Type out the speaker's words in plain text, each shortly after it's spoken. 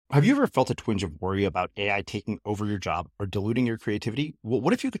Have you ever felt a twinge of worry about AI taking over your job or diluting your creativity? Well,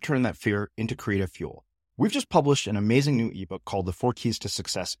 what if you could turn that fear into creative fuel? We've just published an amazing new ebook called The 4 Keys to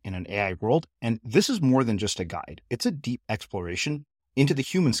Success in an AI World, and this is more than just a guide. It's a deep exploration into the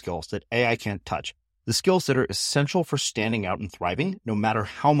human skills that AI can't touch, the skills that are essential for standing out and thriving, no matter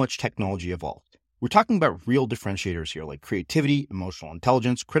how much technology evolves. We're talking about real differentiators here, like creativity, emotional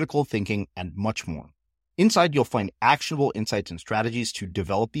intelligence, critical thinking, and much more. Inside, you'll find actionable insights and strategies to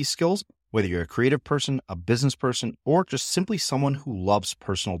develop these skills, whether you're a creative person, a business person, or just simply someone who loves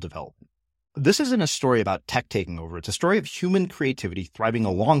personal development. This isn't a story about tech taking over. It's a story of human creativity thriving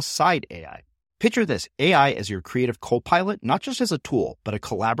alongside AI. Picture this, AI as your creative co-pilot, not just as a tool, but a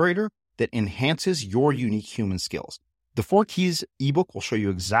collaborator that enhances your unique human skills. The 4 Keys ebook will show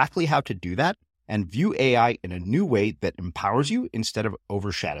you exactly how to do that and view AI in a new way that empowers you instead of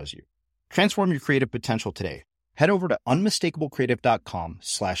overshadows you. Transform your creative potential today. Head over to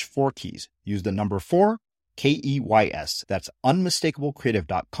unmistakablecreative.com/4keys. Use the number 4, KEYS. That's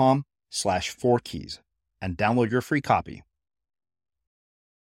unmistakablecreative.com/4keys and download your free copy.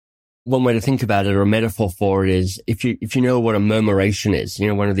 One way to think about it, or a metaphor for it, is if you know what a murmuration is,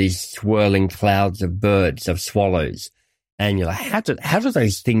 one of these swirling clouds of birds, of swallows, and you're like, how do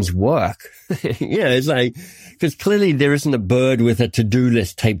those things work? It's like, because clearly there isn't a bird with a to-do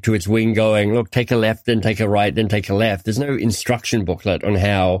list taped to its wing going, look, take a left, then take a right, then take a left. There's no instruction booklet on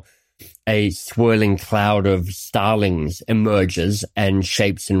how a swirling cloud of starlings emerges and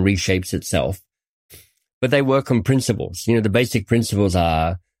shapes and reshapes itself. But they work on principles. The basic principles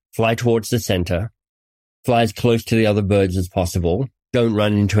are fly towards the center, fly as close to the other birds as possible, don't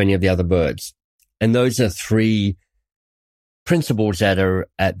run into any of the other birds. And those are 3 principles that are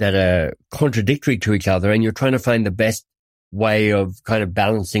contradictory to each other, and you're trying to find the best way of kind of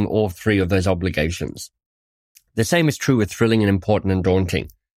balancing all 3 of those obligations. The same is true with thrilling and important and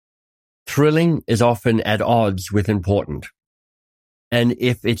daunting. Thrilling is often at odds with important. And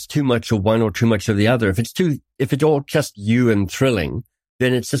if it's too much of one or too much of the other, if it's all just you and thrilling,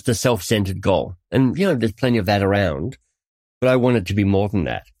 then it's just a self-centered goal. And, there's plenty of that around, but I want it to be more than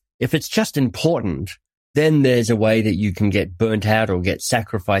that. If it's just important, then there's a way that you can get burnt out or get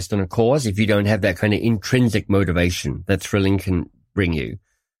sacrificed on a cause if you don't have that kind of intrinsic motivation that thrilling can bring you.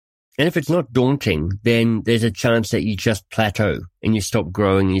 And if it's not daunting, then there's a chance that you just plateau and you stop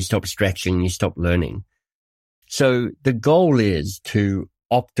growing and you stop stretching and you stop learning. So the goal is to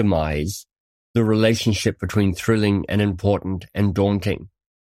optimize the relationship between thrilling and important and daunting.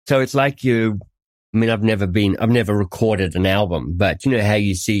 So it's like I've never recorded an album, but you know how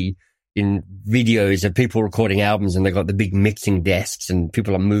you see in videos of people recording albums and they've got the big mixing desks and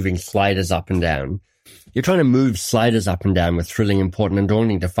people are moving sliders up and down. You're trying to move sliders up and down with thrilling, important, and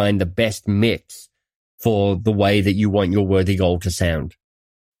daunting to find the best mix for the way that you want your worthy goal to sound.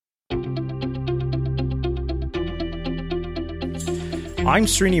 I'm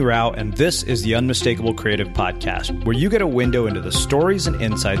Srini Rao, and this is the Unmistakable Creative Podcast, where you get a window into the stories and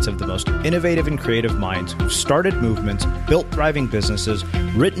insights of the most innovative and creative minds who've started movements, built thriving businesses,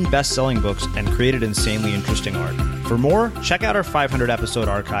 written best-selling books, and created insanely interesting art. For more, check out our 500-episode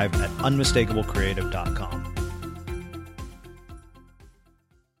archive at unmistakablecreative.com.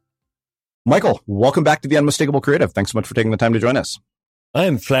 Michael, welcome back to the Unmistakable Creative. Thanks so much for taking the time to join us. I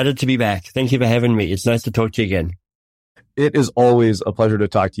am flattered to be back. Thank you for having me. It's nice to talk to you again. It is always a pleasure to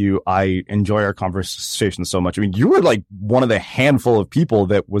talk to you. I enjoy our conversation so much. I mean, you were like one of the handful of people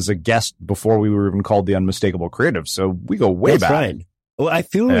that was a guest before we were even called the Unmistakable Creative. So we go way back. That's right. Well, I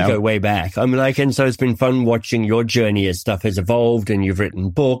feel we go way back. And so it's been fun watching your journey as stuff has evolved and you've written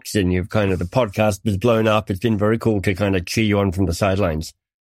books and you've kind of, the podcast has blown up. It's been very cool to kind of cheer you on from the sidelines.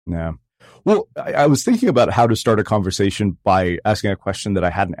 Yeah. Well, I was thinking about how to start a conversation by asking a question that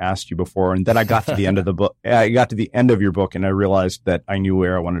I hadn't asked you before. And then I got to the end of the book. I got to the end of your book and I realized that I knew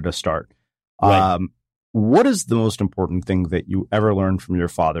where I wanted to start. Right. What is the most important thing that you ever learned from your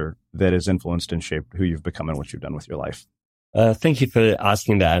father that has influenced and shaped who you've become and what you've done with your life? Thank you for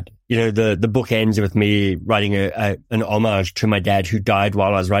asking that. The book ends with me writing an homage to my dad who died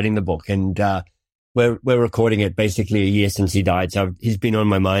while I was writing the book. And, we're recording it basically a year since he died. So he's been on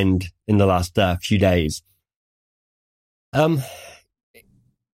my mind in the last few days. The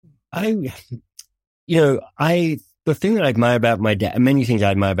thing that I admire about my dad, many things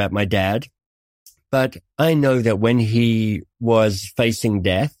I admire about my dad, but I know that when he was facing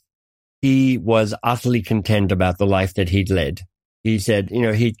death, he was utterly content about the life that he'd led. He said,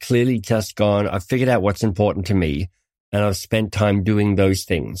 he'd clearly just gone, I've figured out what's important to me and I've spent time doing those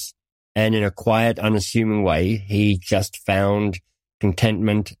things. And in a quiet, unassuming way, he just found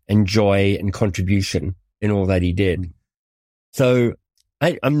contentment and joy and contribution in all that he did. So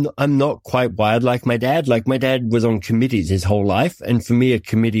I'm not quite wired like my dad. Like my dad was on committees his whole life. And for me, a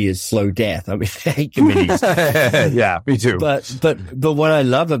committee is slow death. I mean, I hate committees. Yeah, me too. But what I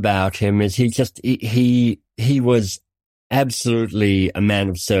love about him is he was absolutely a man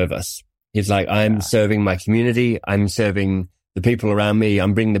of service. He's like, I'm serving my community. I'm serving the people around me.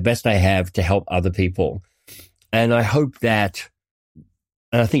 I'm bringing the best I have to help other people. And I hope that,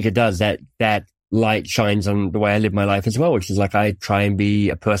 and I think it does, that light shines on the way I live my life as well, which is like I try and be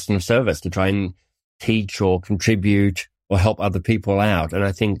a person of service, to try and teach or contribute or help other people out. And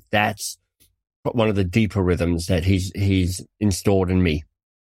I think that's one of the deeper rhythms that he's installed in me.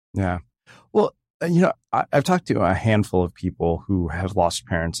 Yeah. Well, I've talked to a handful of people who have lost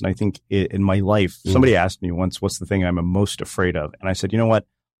parents. And I think in my life, somebody asked me once, what's the thing I'm most afraid of? And I said, you know what?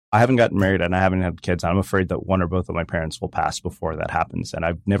 I haven't gotten married and I haven't had kids. I'm afraid that one or both of my parents will pass before that happens. And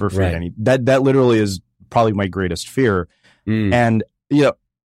I've never feared any. That literally is probably my greatest fear. And,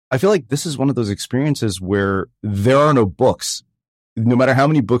 I feel like this is one of those experiences where there are no books. No matter how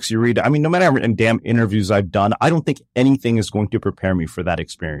many books you read, I mean, no matter how many damn interviews I've done, I don't think anything is going to prepare me for that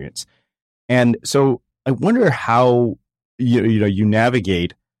experience. And so I wonder how you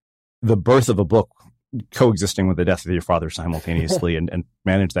navigate the birth of a book coexisting with the death of your father simultaneously and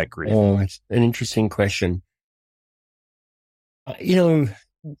manage that grief. Oh, it's an interesting question.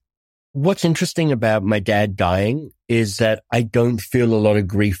 What's interesting about my dad dying is that I don't feel a lot of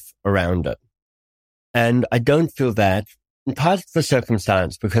grief around it. And I don't feel that in part for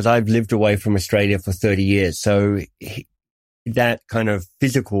circumstance, because I've lived away from Australia for 30 years. So that kind of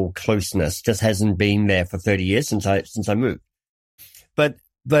physical closeness just hasn't been there for 30 years since I moved. But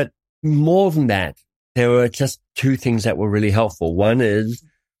more than that, there were just two things that were really helpful. One is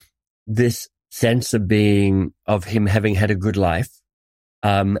this sense of of him having had a good life,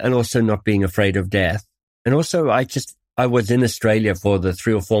 and also not being afraid of death. And also I was in Australia for the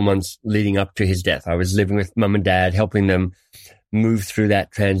 3 or 4 months leading up to his death. I was living with mum and dad, helping them move through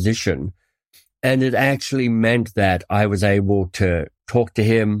that transition. And it actually meant that I was able to talk to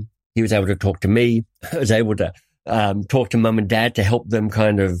him. He was able to talk to me. I was able to talk to mum and dad to help them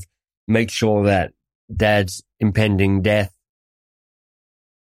kind of make sure that dad's impending death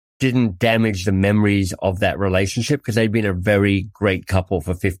didn't damage the memories of that relationship, because they'd been a very great couple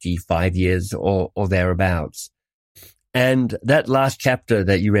for 55 years or thereabouts. And that last chapter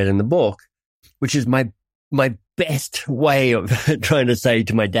that you read in the book, which is my best way of trying to say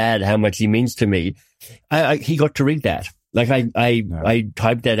to my dad how much he means to me, he got to read that. Like I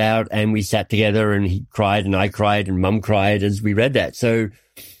typed that out and we sat together and he cried and I cried and mum cried as we read that. So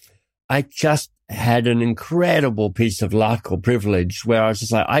I just had an incredible piece of luck or privilege where I was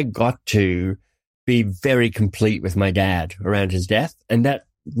just like, I got to be very complete with my dad around his death. And that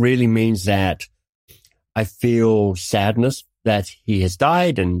really means that I feel sadness that he has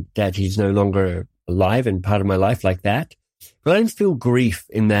died and that he's no longer alive and part of my life like that. But I don't feel grief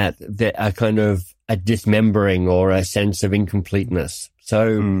in that a kind of a dismembering or a sense of incompleteness.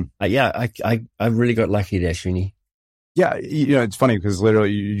 So I really got lucky there, Srini. Yeah, it's funny because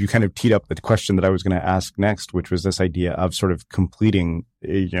literally you kind of teed up the question that I was going to ask next, which was this idea of sort of completing,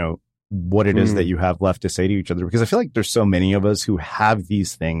 what it is that you have left to say to each other. Because I feel like there's so many of us who have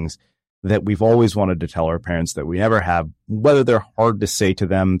these things that we've always wanted to tell our parents that we never have, whether they're hard to say to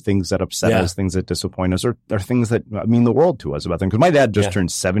them, things that upset us, things that disappoint us, or things that mean the world to us about them. Because my dad just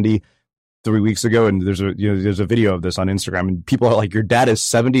turned 70 3 weeks ago, and there's a video of this on Instagram, and people are like, "Your dad is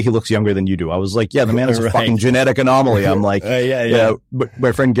 70; he looks younger than you do." I was like, "Yeah, the man is a fucking genetic anomaly." I'm like, But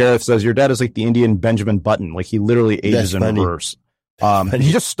my friend Gareth says your dad is like the Indian Benjamin Button, like he literally ages in reverse.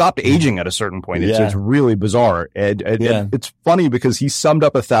 He just stopped aging at a certain point. It's really bizarre, and it's funny because he summed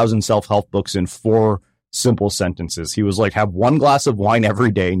up 1,000 self-help books in 4 simple sentences. He was like, "Have 1 glass of wine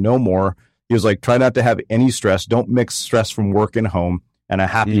every day, no more." He was like, "Try not to have any stress. Don't mix stress from work and home. And a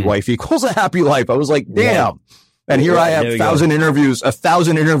happy wife equals a happy life." I was like, damn. And here I have 1,000 interviews, and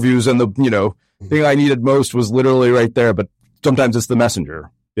the, thing I needed most was literally right there. But sometimes it's the messenger,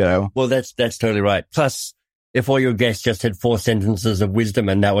 Well, that's totally right. Plus, if all your guests just had 4 sentences of wisdom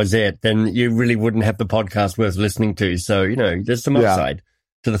and that was it, then you really wouldn't have the podcast worth listening to. So, there's some upside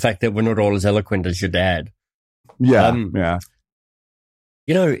to the fact that we're not all as eloquent as your dad.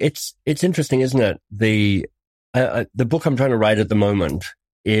 It's interesting, isn't it? The book I'm trying to write at the moment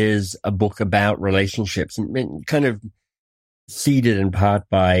is a book about relationships, and kind of seeded in part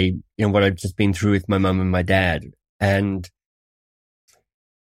by, what I've just been through with my mum and my dad. And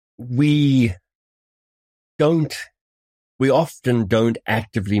we often don't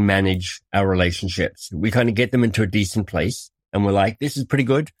actively manage our relationships. We kind of get them into a decent place and we're like, this is pretty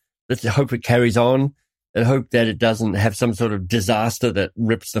good. Let's hope it carries on. and hope that it doesn't have some sort of disaster that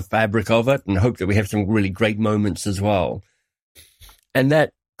rips the fabric of it, and hope that we have some really great moments as well. And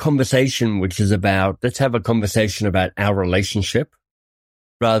that conversation, which is about, let's have a conversation about our relationship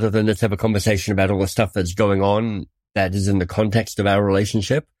rather than let's have a conversation about all the stuff that's going on that is in the context of our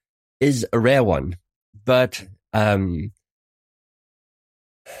relationship, is a rare one. But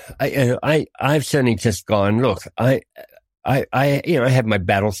I've certainly just gone, look, I have my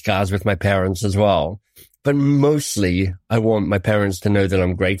battle scars with my parents as well, but mostly I want my parents to know that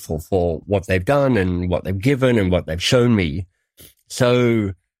I'm grateful for what they've done and what they've given and what they've shown me.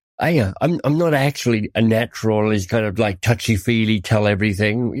 So I'm not actually a natural, is kind of like touchy-feely, tell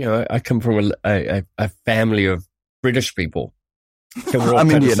everything. You know, I come from a family of British people. So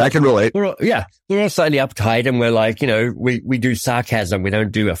I'm Indian. I can relate. We're all slightly uptight, and we're like, you know, we do sarcasm. We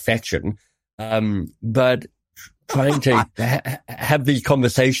don't do affection. But trying to have these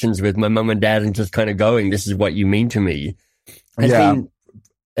conversations with my mum and dad and just kind of going, this is what you mean to me,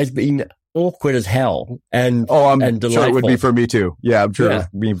 has been awkward as hell. And I'm sure it would be for me too. Yeah, I'm sure.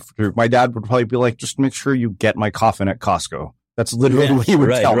 Yeah. My dad would probably be like, just make sure you get my coffin at Costco. That's literally what he would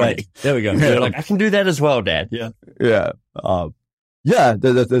tell me. There we go. Yeah. Like, I can do that as well, Dad. Yeah. Yeah.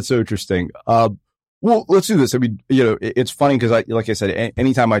 That's so interesting. Well, let's do this. I mean, you know, it's funny because like I said,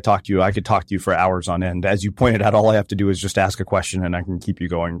 anytime I talk to you, I could talk to you for hours on end. As you pointed out, all I have to do is just ask a question and I can keep you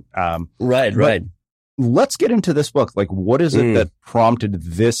going. Right. Let's get into this book. Like, what is it that prompted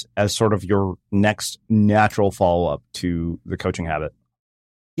this as sort of your next natural follow-up to The Coaching Habit?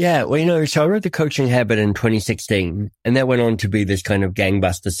 Yeah, well, you know, so I wrote The Coaching Habit in 2016, and that went on to be this kind of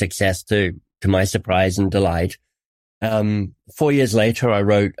gangbuster success to my surprise and delight. 4 years later, I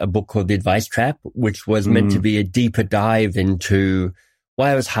wrote a book called The Advice Trap, which was meant to be a deeper dive into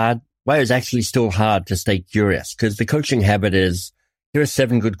why it was actually still hard to stay curious. Because the coaching habit is, here are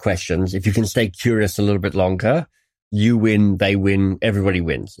 7 good questions. If you can stay curious a little bit longer, you win, they win, everybody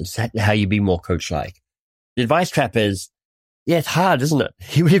wins. It's how you be more coach-like. The Advice Trap is, it's hard, isn't it?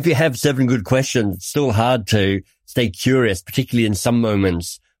 Even if you have 7 good questions, it's still hard to stay curious, particularly in some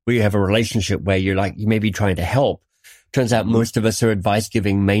moments where you have a relationship where you may be trying to help. Turns out most of us are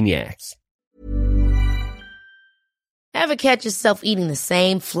advice-giving maniacs. Ever catch yourself eating the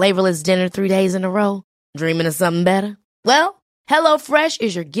same flavorless dinner 3 days in a row? Dreaming of something better? Well, HelloFresh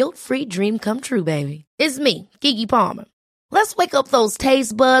is your guilt-free dream come true, baby. It's me, Keke Palmer. Let's wake up those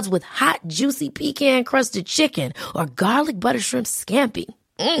taste buds with hot, juicy pecan-crusted chicken or garlic butter shrimp scampi.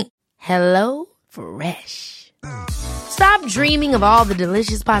 Hello Fresh. Stop dreaming of all the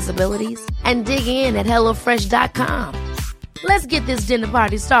delicious possibilities and dig in at HelloFresh.com. Let's get this dinner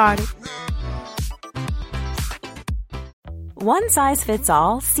party started. One size fits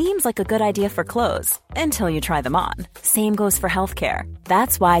all seems like a good idea for clothes until you try them on. Same goes for healthcare.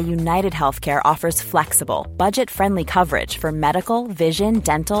 That's why United Healthcare offers flexible, budget-friendly coverage for medical, vision,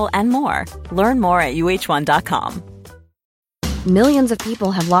 dental, and more. Learn more at UH1.com. Millions of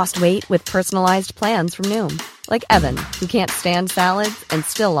people have lost weight with personalized plans from Noom. Like Evan, who can't stand salads and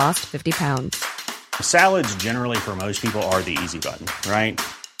still lost 50 pounds. Salads generally for most people are the easy button, right?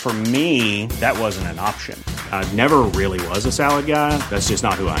 For me, that wasn't an option. I never really was a salad guy. That's just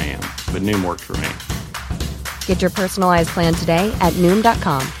not who I am. But Noom worked for me. Get your personalized plan today at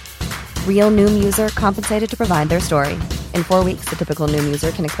Noom.com. Real Noom user compensated to provide their story. In 4 weeks, the typical Noom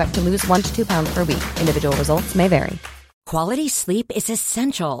user can expect to lose 1 to 2 pounds per week. Individual results may vary. Quality sleep is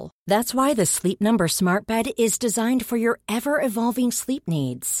essential. That's why the Sleep Number Smart Bed is designed for your ever-evolving sleep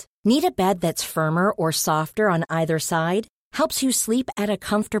needs. Need a bed that's firmer or softer on either side? Helps you sleep at a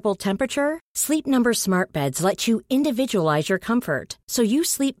comfortable temperature? Sleep Number Smart Beds let you individualize your comfort, so you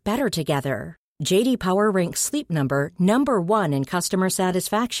sleep better together. J.D. Power ranks Sleep Number number 1 in customer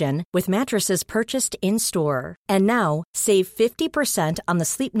satisfaction with mattresses purchased in-store. And now, save 50% on the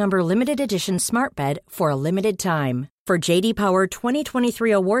Sleep Number Limited Edition Smart Bed for a limited time. For J.D. Power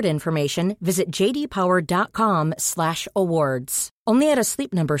 2023 award information, visit jdpower.com/awards. Only at a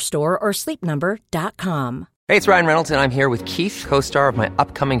Sleep Number store or sleepnumber.com. Hey, it's Ryan Reynolds, and I'm here with Keith, co-star of my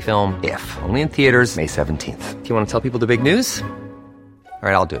upcoming film, If, only in theaters May 17th. Do you want to tell people the big news? All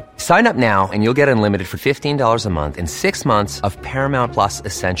right, I'll do it. Sign up now and you'll get unlimited for $15 a month and 6 months of Paramount Plus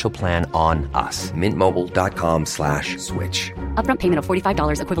Essential Plan on us. MintMobile.com/switch. Upfront payment of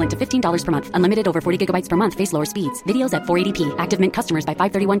 $45 equivalent to $15 per month. Unlimited over 40 gigabytes per month. Face lower speeds. Videos at 480p. Active Mint customers by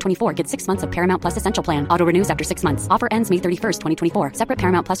 531.24 get 6 months of Paramount Plus Essential Plan. Auto renews after 6 months. Offer ends May 31st, 2024. Separate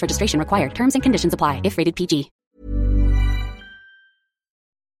Paramount Plus registration required. Terms and conditions apply if rated PG.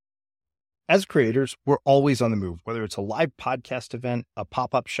 As creators, we're always on the move. Whether it's a live podcast event, a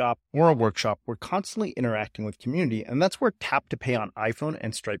pop-up shop, or a workshop, we're constantly interacting with community, and that's where Tap to Pay on iPhone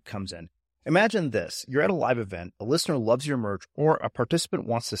and Stripe comes in. Imagine this. You're at a live event, a listener loves your merch, or a participant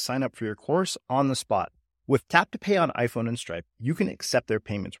wants to sign up for your course on the spot. With Tap to Pay on iPhone and Stripe, you can accept their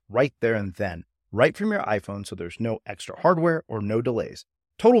payments right there and then, right from your iPhone, so there's no extra hardware or no delays.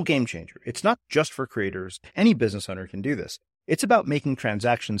 Total game changer. It's not just for creators. Any business owner can do this. It's about making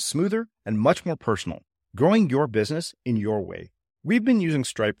transactions smoother and much more personal, growing your business in your way. We've been using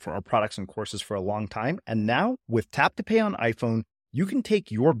Stripe for our products and courses for a long time, and now with Tap to Pay on iPhone, you can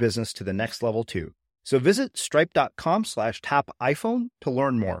take your business to the next level too. So visit stripe.com/tapiphone to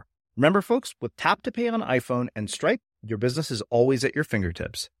learn more. Remember, folks, with Tap to Pay on iPhone and Stripe, your business is always at your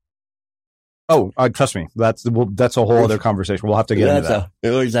fingertips. Oh, trust me, that's a whole other conversation. We'll have to get into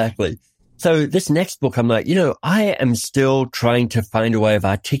that. Exactly. So this next book, I'm like, I am still trying to find a way of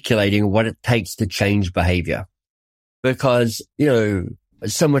articulating what it takes to change behavior. Because,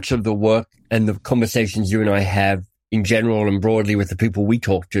 so much of the work and the conversations you and I have in general and broadly with the people we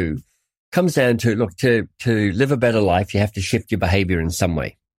talk to comes down to, look, to live a better life, you have to shift your behavior in some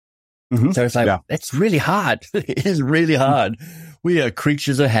way. Mm-hmm. So it's like, That's really hard. It is really hard. We are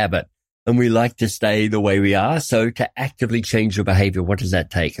creatures of habit and we like to stay the way we are. So to actively change your behavior, what does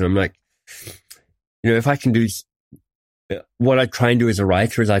that take? And I'm like, if I can do what I try and do as a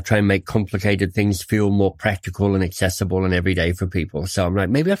writer is I try and make complicated things feel more practical and accessible and everyday for people. So I'm like,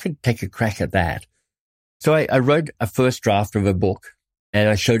 maybe I could take a crack at that. So I wrote a first draft of a book and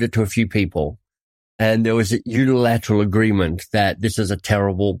I showed it to a few people. And there was a unilateral agreement that this is a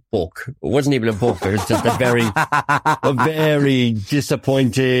terrible book. It wasn't even a book. It was just a very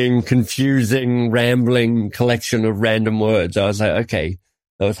disappointing, confusing, rambling collection of random words. I was like, okay,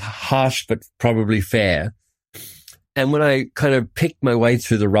 that was harsh, but probably fair. And when I kind of picked my way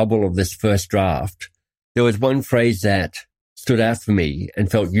through the rubble of this first draft, there was one phrase that stood out for me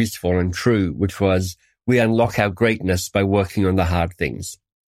and felt useful and true, which was, we unlock our greatness by working on the hard things.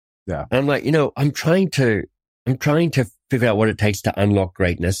 Yeah. And I'm like, I'm trying to figure out what it takes to unlock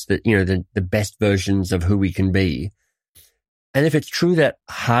greatness, that, the best versions of who we can be. And if it's true that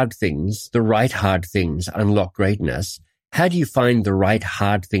hard things, the right hard things unlock greatness, how do you find the right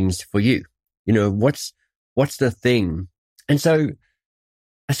hard things for you? What's the thing? And so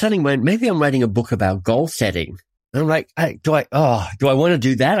I suddenly went, maybe I'm writing a book about goal setting. And I'm like, do I want to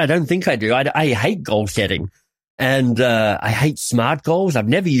do that? I don't think I do. I hate goal setting. And I hate SMART goals. I've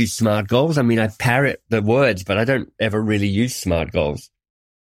never used SMART goals. I mean, I parrot the words, but I don't ever really use SMART goals.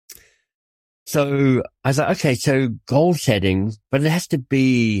 So I was like, okay, so goal setting, but it has to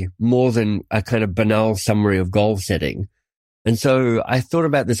be more than a kind of banal summary of goal setting. And so I thought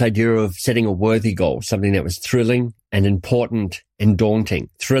about this idea of setting a worthy goal, something that was thrilling and important and daunting.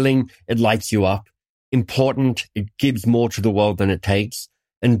 Thrilling, it lights you up. Important, it gives more to the world than it takes.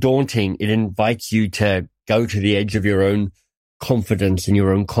 And daunting, it invites you to go to the edge of your own confidence and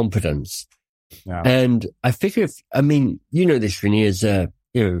your own competence. Yeah. And I figure, this, Stanier,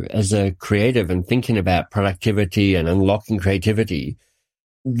 as a creative and thinking about productivity and unlocking creativity,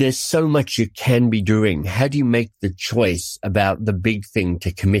 there's so much you can be doing. How do you make the choice about the big thing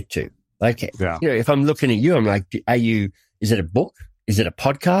to commit to? Like, if I'm looking at you, I'm like, is it a book? Is it a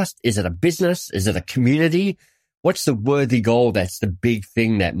podcast? Is it a business? Is it a community? What's the worthy goal that's the big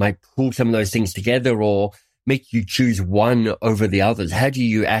thing that might pull some of those things together or make you choose one over the others? How do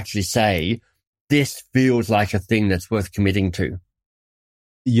you actually say, this feels like a thing that's worth committing to?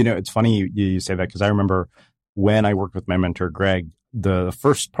 It's funny you say that because I remember when I worked with my mentor, Greg, the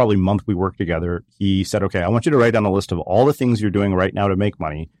first probably month we worked together, he said, okay, I want you to write down a list of all the things you're doing right now to make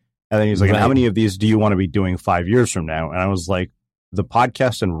money. And then he's like, how many of these do you want to be doing 5 years from now? And I was like, the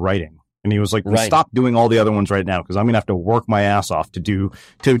podcast and writing. And he was like, stop doing all the other ones right now because I'm going to have to work my ass off to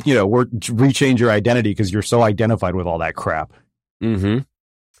rechange your identity because you're so identified with all that crap. Mm-hmm.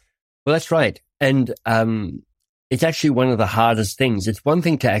 Well, that's right. And it's actually one of the hardest things. It's one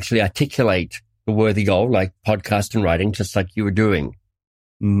thing to actually articulate a worthy goal like podcast and writing, just like you were doing.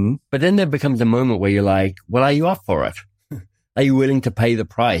 Mm-hmm. But then there becomes a moment where you're like, well, are you up for it? Are you willing to pay the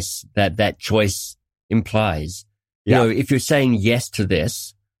price that choice implies? Yeah. If you're saying yes to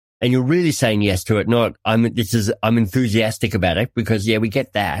this, and you're really saying yes to it, not I'm enthusiastic about it because we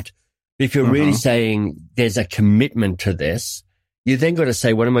get that. But if you're really saying there's a commitment to this, you then got to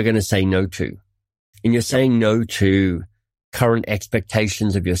say, what am I going to say no to? And you're saying no to current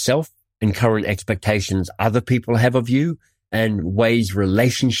expectations of yourself and current expectations other people have of you and ways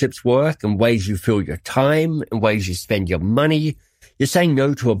relationships work and ways you fill your time and ways you spend your money. You're saying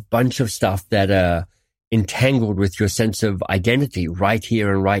no to a bunch of stuff that are entangled with your sense of identity right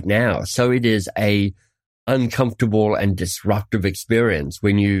here and right now. So it is a uncomfortable and disruptive experience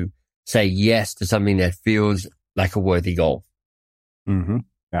when you say yes to something that feels like a worthy goal. Mm-hmm.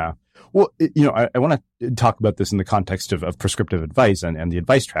 Yeah. Well, I want to talk about this in the context of prescriptive advice and the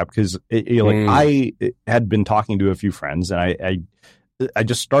advice trap, because I had been talking to a few friends, and I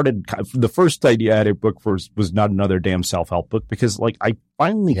just started. The first idea I had a book for was not another damn self-help book, because I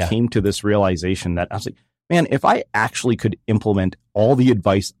finally came to this realization that I was like, man, if I actually could implement all the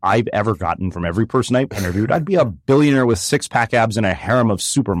advice I've ever gotten from every person I've interviewed, I'd be a billionaire with six-pack abs and a harem of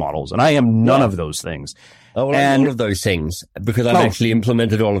supermodels, and I am none of those things. Oh, well, I'm one of those things, because I've actually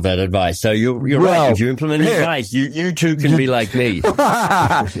implemented all of that advice. So you're right. If you implement advice, you too can be like me.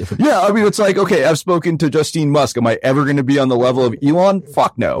 Yeah, I mean, it's like, okay, I've spoken to Justine Musk. Am I ever going to be on the level of Elon?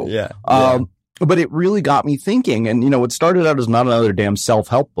 Fuck no. Yeah. But it really got me thinking. And, what started out as not another damn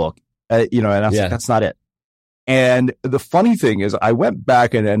self-help book, and I was like, that's not it. And the funny thing is, I went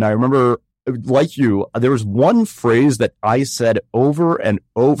back and I remember, like you, there was one phrase that I said over and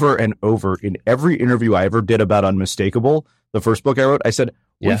over and over in every interview I ever did about Unmistakable, the first book I wrote. I said,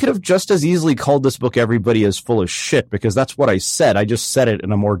 we could have just as easily called this book Everybody Is Full of Shit, because that's what I said. I just said it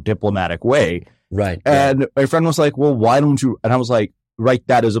in a more diplomatic way. Right. And my friend was like, well, why don't you? And I was like, write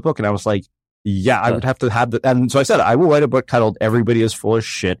that as a book. And I was like, yeah, I would have to have that. And so I said, I will write a book titled Everybody Is Full of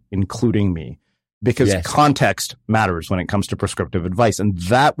Shit, including me. Because context matters when it comes to prescriptive advice. And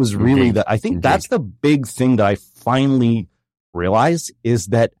that was really I think that's the big thing that I finally realized, is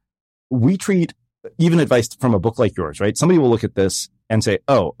that we treat even advice from a book like yours, right? Somebody will look at this and say,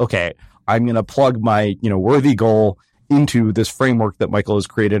 oh, okay, I'm going to plug my, worthy goal into this framework that Michael has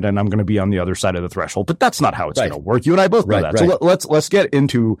created, and I'm going to be on the other side of the threshold. But that's not how it's going to work. You and I both know that. So let's get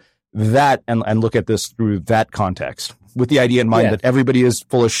into that and look at this through that context, with the idea in mind that everybody is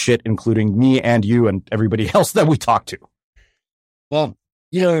full of shit, including me and you and everybody else that we talk to. Well,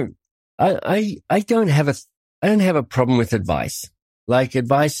 I don't have a problem with advice. Like,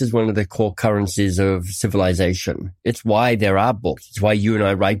 advice is one of the core currencies of civilization. It's why there are books. It's why you and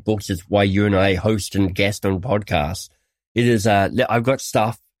I write books. It's why you and I host and guest on podcasts. It is, I've got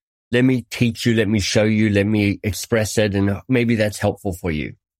stuff. Let me teach you. Let me show you. Let me express it. And maybe that's helpful for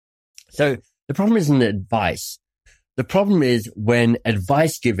you. So the problem isn't advice. The problem is when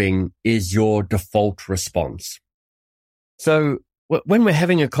advice giving is your default response. So when we're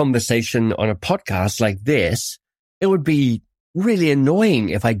having a conversation on a podcast like this, it would be really annoying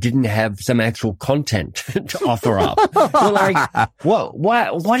if I didn't have some actual content to offer up. Well, like,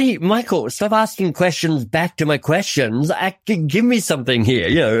 why do you, Michael, stop asking questions back to my questions. Give me something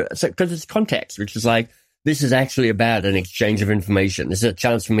here, because it's context, which is like, this is actually about an exchange of information. This is a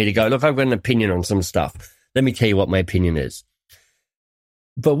chance for me to go, look, I've got an opinion on some stuff. Let me tell you what my opinion is.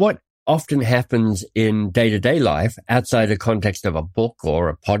 But what often happens in day-to-day life, outside the context of a book or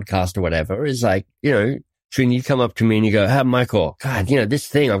a podcast or whatever, is like, Srini, you come up to me and you go, hey, Michael, God, I've got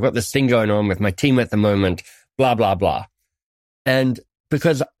this thing going on with my team at the moment, blah, blah, blah. And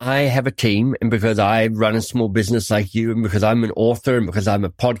because I have a team, and because I run a small business like you, and because I'm an author, and because I'm a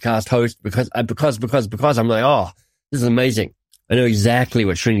podcast host, because I'm like, oh, this is amazing. I know exactly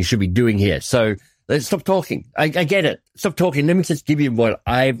what Srini should be doing here. So let's stop talking. I get it. Stop talking. Let me just give you what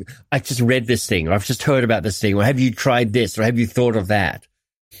I just read this thing, or I've just heard about this thing, or have you tried this, or have you thought of that?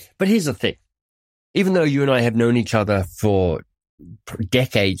 But here's the thing. Even though you and I have known each other for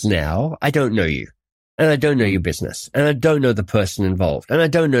decades now, I don't know you. And I don't know your business. And I don't know the person involved. And I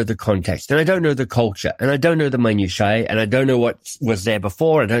don't know the context. And I don't know the culture. And I don't know the minutiae. And I don't know what was there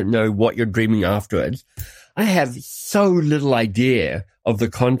before. I don't know what you're dreaming afterwards. I have so little idea of the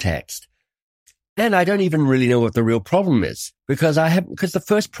context. And I don't even really know what the real problem is, because the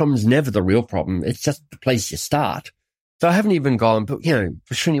first problem is never the real problem. It's just the place you start. So I haven't even gone, but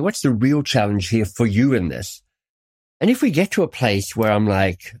Srini, what's the real challenge here for you in this? And if we get to a place where I'm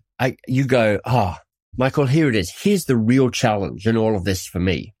like, you go, Michael, here it is. Here's the real challenge in all of this for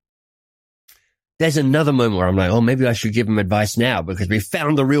me. There's another moment where I'm like, oh, maybe I should give him advice now because we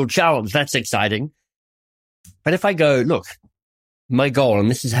found the real challenge. That's exciting. But if I go, look, my goal, and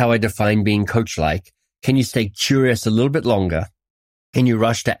this is how I define being coach-like, can you stay curious a little bit longer? Can you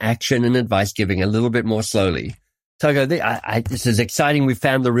rush to action and advice giving a little bit more slowly? So I go, this is exciting. We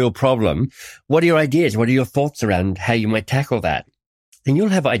found the real problem. What are your ideas? What are your thoughts around how you might tackle that? And you'll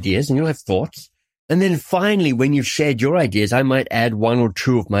have ideas and you'll have thoughts. And then finally, when you've shared your ideas, I might add one or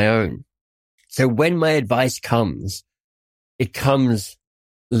two of my own. So when my advice comes, it comes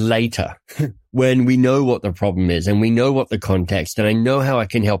later when we know what the problem is and we know what the context, and I know how I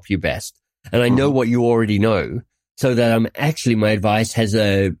can help you best. And I know what you already know, so that my advice has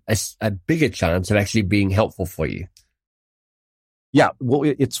a bigger chance of actually being helpful for you. Yeah. Well,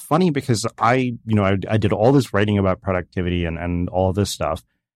 it's funny because I did all this writing about productivity and all this stuff.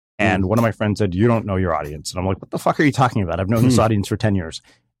 And one of my friends said, you don't know your audience. And I'm like, what the fuck are you talking about? I've known this audience for 10 years.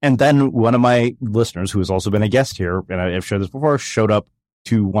 And then one of my listeners, who has also been a guest here, and I've shared this before, showed up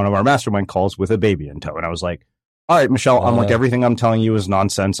to one of our mastermind calls with a baby in tow. And I was like, all right, Michelle, I'm like, everything I'm telling you is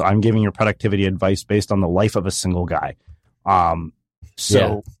nonsense. I'm giving your productivity advice based on the life of a single guy.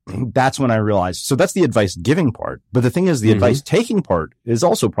 That's when I realized, so that's the advice giving part. But the thing is, the advice taking part is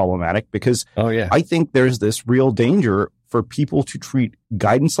also problematic because I think there's this real danger for people to treat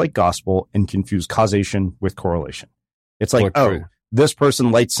guidance like gospel and confuse causation with correlation. It's like, this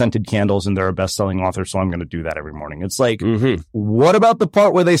person lights scented candles and they're a best-selling author, so I'm going to do that every morning. It's like, what about the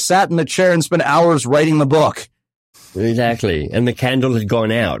part where they sat in the chair and spent hours writing the book? Exactly. And the candle had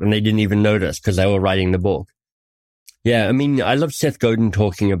gone out and they didn't even notice because they were writing the book. Yeah. I mean, I love Seth Godin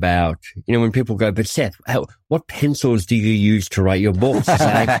talking about, when people go, but Seth, what pencils do you use to write your books? It's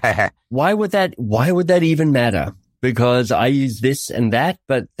like, why would that even matter? Because I use this and that,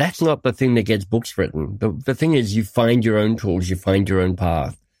 but that's not the thing that gets books written. The thing is you find your own tools, you find your own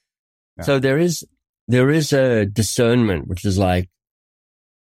path. Yeah. So there is a discernment, which is like,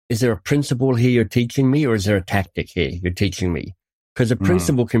 is there a principle here you're teaching me, or is there a tactic here you're teaching me? Because a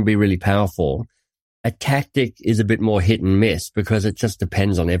principle can be really powerful. A tactic is a bit more hit and miss because it just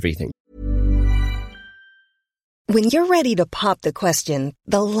depends on everything. When you're ready to pop the question,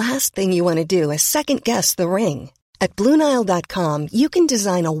 the last thing you want to do is second guess the ring. At BlueNile.com, you can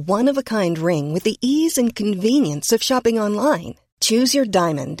design a one-of-a-kind ring with the ease and convenience of shopping online. Choose your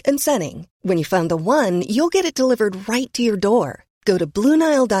diamond and setting. When you find the one, you'll get it delivered right to your door. Go to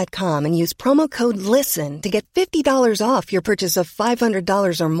BlueNile.com and use promo code LISTEN to get $50 off your purchase of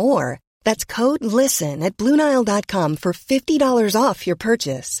 $500 or more. That's code LISTEN at BlueNile.com for $50 off your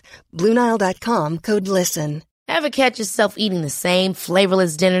purchase. BlueNile.com, code LISTEN. Ever catch yourself eating the same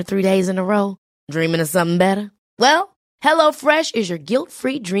flavorless dinner 3 days in a row? Dreaming of something better? Well, HelloFresh is your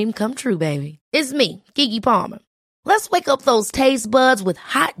guilt-free dream come true, baby. It's me, Keke Palmer. Let's wake up those taste buds with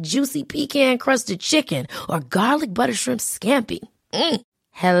hot, juicy pecan-crusted chicken or garlic butter shrimp scampi.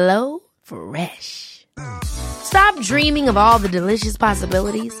 Hello Fresh. Stop dreaming of all the delicious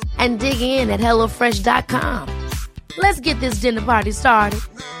possibilities and dig in at HelloFresh.com. Let's get this dinner party started.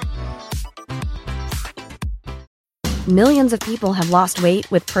 Millions of people have lost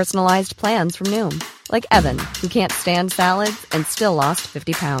weight with personalized plans from Noom. Like Evan, who can't stand salads and still lost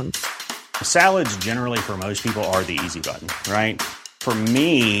 50 pounds. Salads generally for most people are the easy button, right? For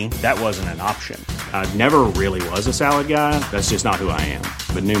me, that wasn't an option. I never really was a salad guy. That's just not who I am.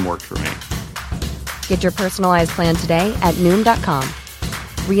 But Noom worked for me. Get your personalized plan today at Noom.com.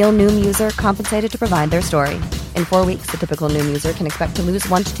 Real Noom user compensated to provide their story. In 4 weeks, the typical Noom user can expect to lose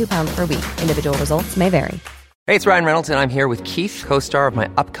 1 to 2 pounds per week. Individual results may vary. Hey, it's Ryan Reynolds, and I'm here with Keith, co-star of my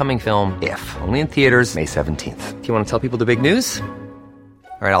upcoming film, If, only in theaters May 17th. Do you want to tell people the big news?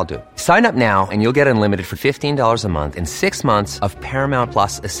 All right, I'll do it. Sign up now and you'll get unlimited for $15 a month and 6 months of Paramount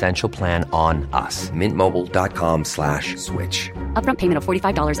Plus Essential Plan on us. MintMobile.com/switch. Upfront payment of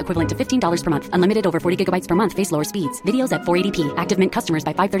 $45 equivalent to $15 per month. Unlimited over 40 gigabytes per month. Face lower speeds. Videos at 480p. Active Mint customers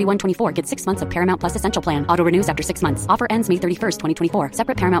by 531.24 get 6 months of Paramount Plus Essential Plan. Auto renews after 6 months. Offer ends May 31st, 2024.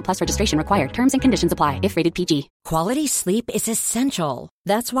 Separate Paramount Plus registration required. Terms and conditions apply if rated PG. Quality sleep is essential.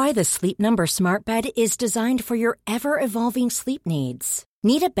 That's why the Sleep Number Smart Bed is designed for your ever-evolving sleep needs.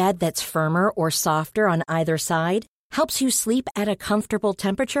 Need a bed that's firmer or softer on either side? Helps you sleep at a comfortable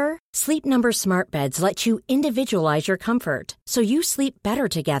temperature? Sleep Number Smart Beds let you individualize your comfort, so you sleep better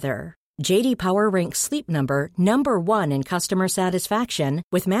together. J.D. Power ranks Sleep Number number 1 in customer satisfaction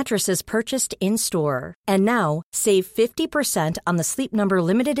with mattresses purchased in-store. And now, save 50% on the Sleep Number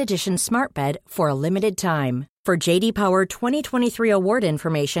Limited Edition Smart Bed for a limited time. For J.D. Power 2023 award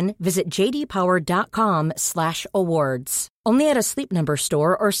information, visit jdpower.com/awards. Only at a Sleep Number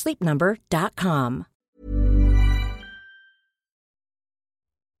store or sleepnumber.com.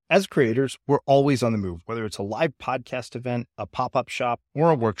 As creators, we're always on the move. Whether it's a live podcast event, a pop-up shop, or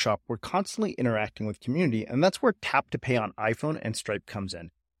a workshop, we're constantly interacting with community, and that's where Tap to Pay on iPhone and Stripe comes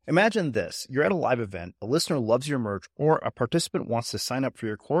in. Imagine this. You're at a live event, a listener loves your merch, or a participant wants to sign up for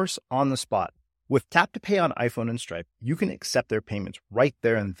your course on the spot. With Tap to Pay on iPhone and Stripe, you can accept their payments right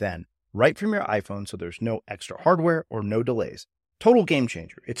there and then, right from your iPhone, so there's no extra hardware or no delays. Total game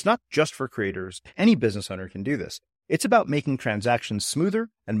changer. It's not just for creators. Any business owner can do this. It's about making transactions smoother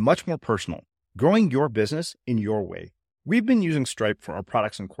and much more personal, growing your business in your way. We've been using Stripe for our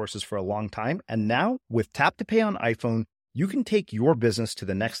products and courses for a long time, and now with Tap to Pay on iPhone, you can take your business to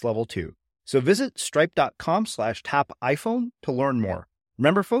the next level too. So visit stripe.com/tapiphone to learn more.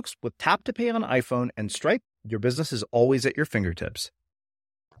 Remember, folks, with Tap to Pay on iPhone and Stripe, your business is always at your fingertips.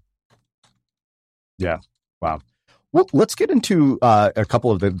 Yeah. Wow. Well, let's get into a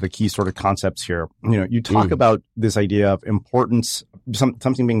couple of the key sort of concepts here. You talk about this idea of importance,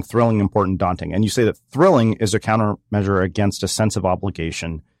 something being thrilling, important, daunting. And you say that thrilling is a countermeasure against a sense of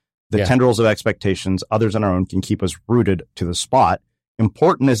obligation. The tendrils of expectations, others and our own, can keep us rooted to the spot.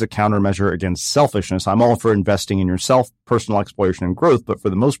 Important is a countermeasure against selfishness. I'm all for investing in yourself, personal exploration and growth, but for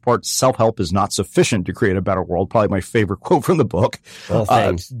the most part, self-help is not sufficient to create a better world. Probably my favorite quote from the book. Well,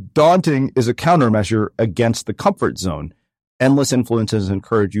 thanks. Daunting is a countermeasure against the comfort zone. Endless influences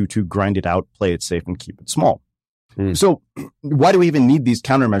encourage you to grind it out, play it safe, and keep it small. So why do we even need these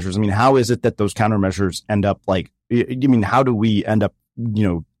countermeasures? I mean, how is it that those countermeasures end up how do we end up,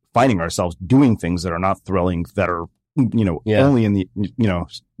 finding ourselves doing things that are not thrilling, that are only in the,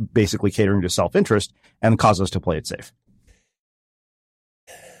 basically catering to self-interest and cause us to play it safe?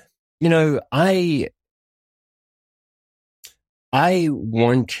 I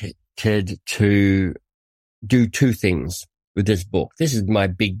wanted to do two things with this book. This is my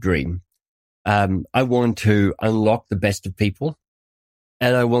big dream. I want to unlock the best of people,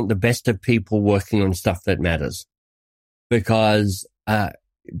 and I want the best of people working on stuff that matters. Because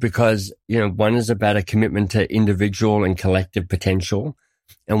one is about a commitment to individual and collective potential,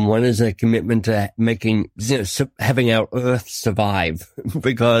 and one is a commitment to having our Earth survive.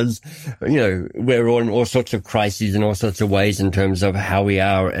 Because we're in all sorts of crises in all sorts of ways in terms of how we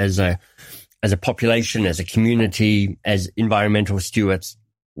are as a population, as a community, as environmental stewards.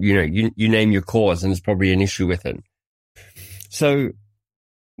 You name your cause, and there's probably an issue with it. So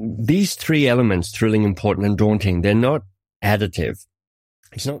these three elements, thrilling, important, and daunting, they're not additive.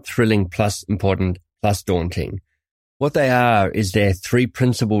 It's not thrilling plus important plus daunting. What they are is they're three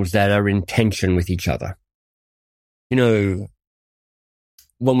principles that are in tension with each other. One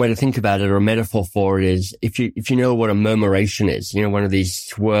way to think about it, or a metaphor for it, is if you know what a murmuration is, one of these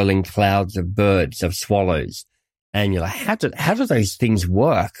swirling clouds of birds, of swallows, and you're like, how do those things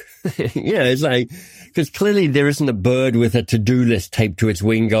work? It's like, because clearly there isn't a bird with a to-do list taped to its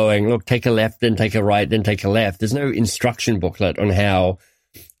wing going, look, take a left, then take a right, then take a left. There's no instruction booklet on how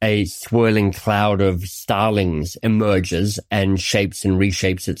a swirling cloud of starlings emerges and shapes and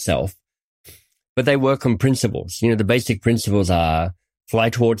reshapes itself. But they work on principles. The basic principles are fly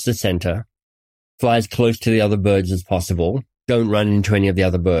towards the center, fly as close to the other birds as possible, don't run into any of the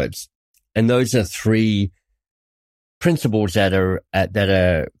other birds. And those are three principles that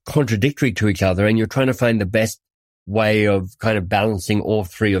are contradictory to each other, and you're trying to find the best way of kind of balancing all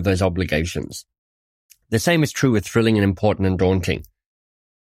three of those obligations. The same is true with thrilling and important and daunting.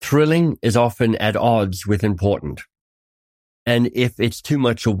 Thrilling is often at odds with important. And if it's too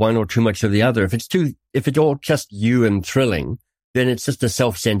much of one or too much of the other, if it's all just you and thrilling, then it's just a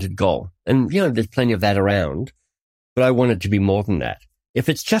self-centered goal. And, there's plenty of that around, but I want it to be more than that. If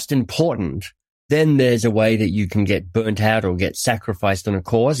it's just important, then there's a way that you can get burnt out or get sacrificed on a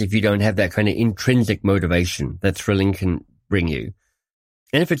cause if you don't have that kind of intrinsic motivation that thrilling can bring you.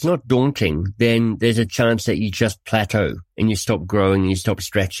 And if it's not daunting, then there's a chance that you just plateau and you stop growing, and you stop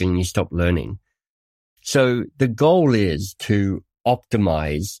stretching, and you stop learning. So the goal is to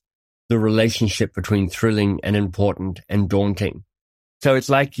optimize the relationship between thrilling and important and daunting. So it's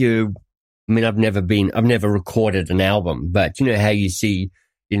like I've never recorded an album, but how you see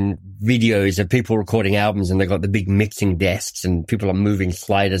in videos of people recording albums and they've got the big mixing desks and people are moving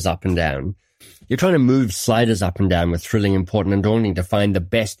sliders up and down. You're trying to move sliders up and down with thrilling, important, and daunting to find the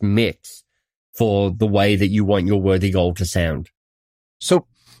best mix for the way that you want your worthy goal to sound. So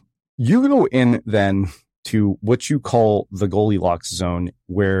you go in then to what you call the Goldilocks zone,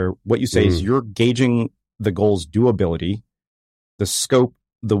 where what you say is you're gauging the goal's doability, the scope,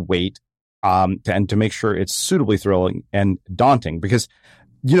 the weight, and to make sure it's suitably thrilling and daunting. Because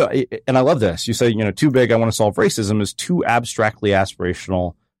and I love this. You say, too big, I want to solve racism, is too abstractly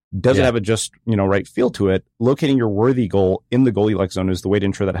aspirational, doesn't have a just, right feel to it. Locating your worthy goal in the Goldilocks zone is the way to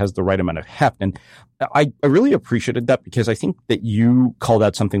ensure that has the right amount of heft. And I really appreciated that, because I think that you call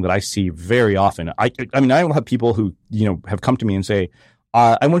that something that I see very often. I will have people who, have come to me and say,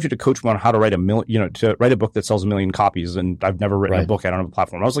 I want you to coach me on how to write to write a book that sells 1 million copies. And I've never written a book. I don't have a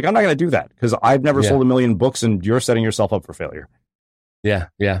platform. I was like, I'm not going to do that, because I've never sold 1 million books, and you're setting yourself up for failure. Yeah.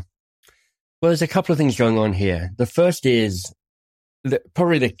 Well, there's a couple of things going on here. The first is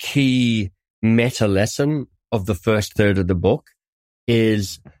probably the key meta lesson of the first third of the book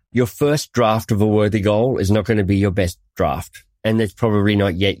is your first draft of a worthy goal is not going to be your best draft. And it's probably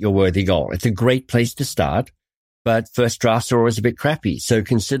not yet your worthy goal. It's a great place to start, but first drafts are always a bit crappy. So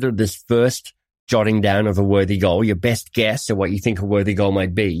consider this first jotting down of a worthy goal, your best guess at what you think a worthy goal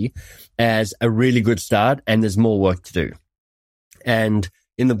might be, as a really good start, and there's more work to do. And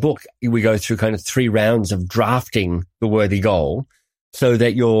in the book, we go through kind of 3 rounds of drafting the worthy goal so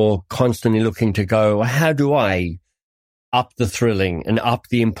that you're constantly looking to go, well, how do I up the thrilling and up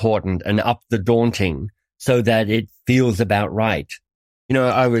the important and up the daunting so that it feels about right? You know,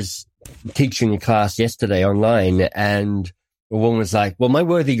 I was teaching a class yesterday online and a woman was like, well, my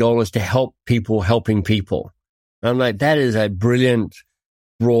worthy goal is to help people helping people. And I'm like, that is a brilliant,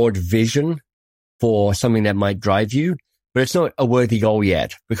 broad vision for something that might drive you, but it's not a worthy goal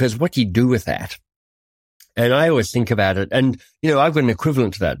yet, because what do you do with that? And I always think about it. And, you know, I've got an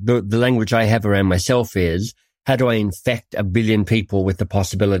equivalent to that. The language I have around myself is, how do I infect 1 billion people with the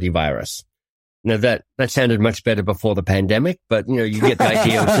possibility virus? Now that sounded much better before the pandemic, but you know, you get the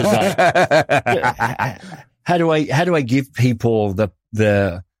idea. Which is like, you know, how do I give people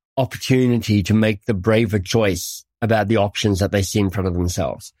the opportunity to make the braver choice about the options that they see in front of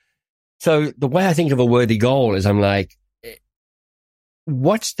themselves? So the way I think of a worthy goal is, I'm like,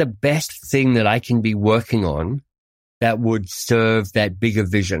 what's the best thing that I can be working on that would serve that bigger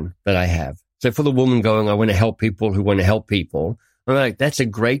vision that I have? So for the woman going, I want to help people who want to help people, I'm like, that's a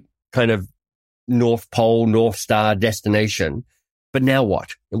great kind of North Pole, North Star destination. But now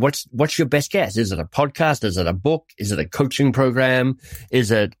what? What's your best guess? Is it a podcast? Is it a book? Is it a coaching program?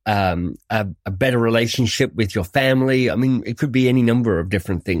 Is it a better relationship with your family? I mean, it could be any number of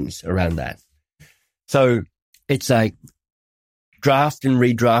different things around that. So it's like draft and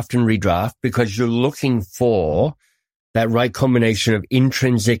redraft because you're looking for that right combination of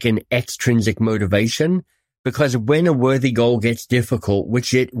intrinsic and extrinsic motivation. Because when a worthy goal gets difficult,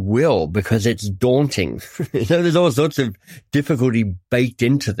 which it will, because it's daunting, you know, there's all sorts of difficulty baked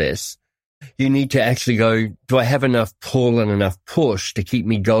into this. You need to actually go, do I have enough pull and enough push to keep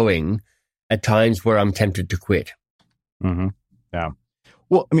me going at times where I'm tempted to quit? Mm-hmm. Yeah.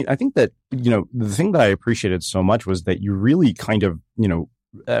 Well, I mean, I think that, you know, the thing that I appreciated so much was that you really kind of, you know,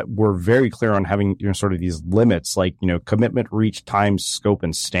 were very clear on having, you know, sort of these limits, like, you know, commitment, reach, time, scope,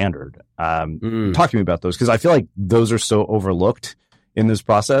 and standard. Talk to me about those, because I feel like those are so overlooked in this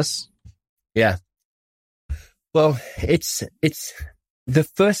process. Yeah. Well, it's the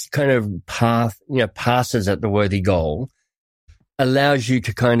first kind of path, you know, passes at the worthy goal allows you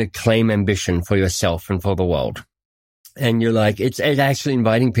to kind of claim ambition for yourself and for the world. And you're like, it's actually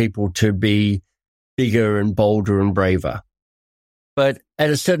inviting people to be bigger and bolder and braver. But at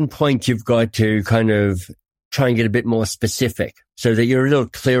a certain point, you've got to kind of try and get a bit more specific so that you're a little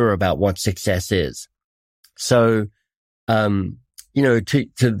clearer about what success is. So, you know, to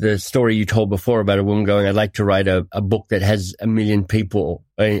the story you told before about a woman going, I'd like to write a book that has 1 million people,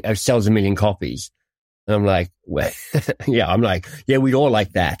 sells 1 million copies. And I'm like, well, yeah, we'd all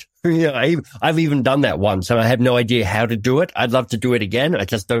like that. You know, I've even done that once and I have no idea how to do it. I'd love to do it again. I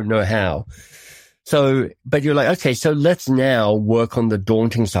just don't know how. So, but you're like, okay, so let's now work on the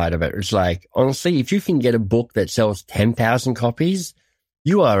daunting side of it. It's like, honestly, if you can get a book that sells 10,000 copies,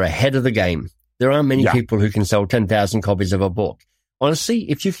 you are ahead of the game. There aren't many people who can sell 10,000 copies of a book. Honestly,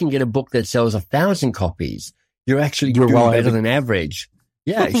 if you can get a book that sells 1,000 copies, you're actually doing better than average.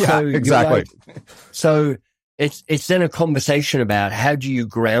 Yeah, so exactly. Like, so it's then a conversation about how do you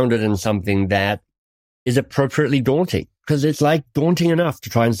ground it in something that is appropriately daunting? Because it's like daunting enough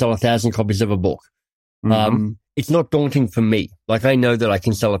to try and sell 1,000 copies of a book. Mm-hmm. It's not daunting for me. Like I know that I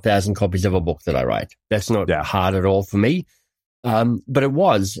can sell 1,000 copies of a book that I write. That's not hard at all for me. But it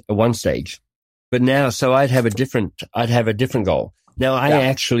was at one stage. But now, so I'd have a different goal. Now I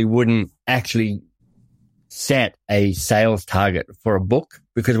actually wouldn't actually set a sales target for a book,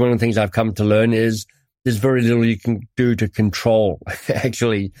 because one of the things I've come to learn is there's very little you can do to control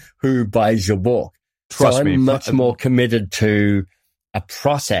actually who buys your book. Trust me. I'm much more committed to a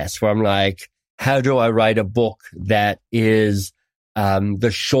process where I'm like, how do I write a book that is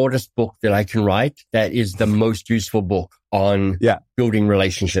the shortest book that I can write, that is the most useful book on building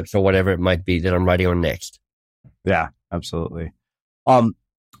relationships or whatever it might be that I'm writing on next? Yeah, absolutely.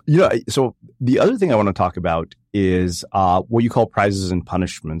 You know, so the other thing I want to talk about is what you call prizes and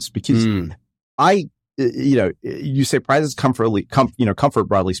punishments, because you know, you say prizes comfort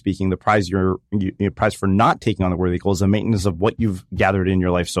broadly speaking, the prize prize for not taking on the worthy goal is the maintenance of what you've gathered in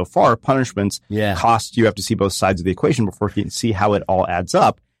your life so far. Punishments cost, you have to see both sides of the equation before you can see how it all adds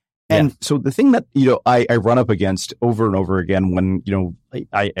up. And so the thing that, you know, I run up against over and over again when, you know,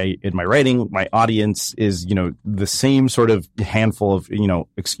 I in my writing, my audience is, you know, the same sort of handful of, you know,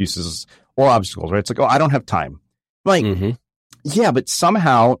 excuses or obstacles, right? It's like, oh, I don't have time. Like, yeah, but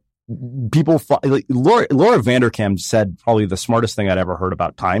somehow people, like Laura Vanderkam said probably the smartest thing I'd ever heard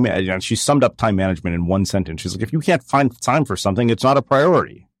about time. And she summed up time management in one sentence. She's like, if you can't find time for something, it's not a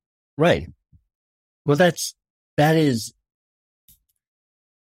priority. Right. Well, that is,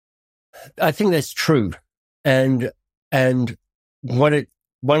 I think that's true. And one of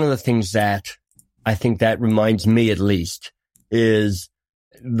the things that I think that reminds me at least is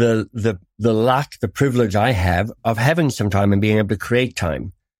the luck, the privilege I have of having some time and being able to create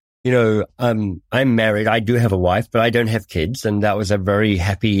time. I'm married. I do have a wife, but I don't have kids. And that was a very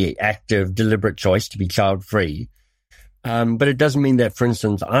happy, active, deliberate choice to be child free. But it doesn't mean that, for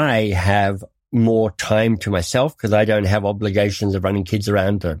instance, I have more time to myself because I don't have obligations of running kids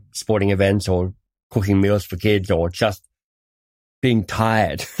around to sporting events or cooking meals for kids or just being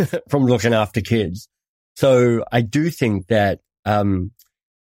tired from looking after kids. So I do think that,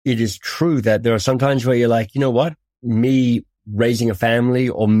 it is true that there are some times where you're like, you know what, me raising a family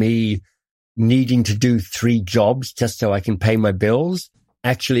or me needing to do 3 jobs just so I can pay my bills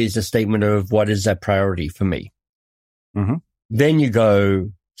actually is a statement of what is a priority for me. Mm-hmm. Then you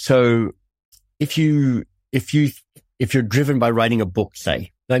go, so if you're driven by writing a book,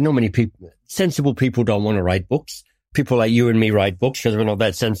 say, like not many people, sensible people don't want to write books. People like you and me write books because we're not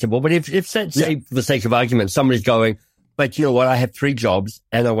that sensible. But if say, for the sake of argument, somebody's going, but you know what, I have 3 jobs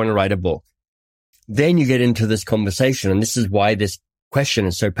and I want to write a book. Then you get into this conversation, and this is why this question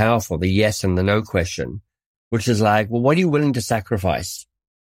is so powerful, the yes and the no question, which is like, well, what are you willing to sacrifice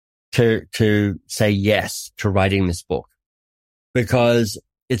to say yes to writing this book? Because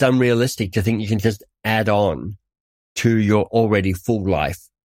it's unrealistic to think you can just add on to your already full life.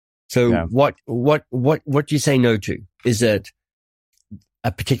 So what do you say no to? Is it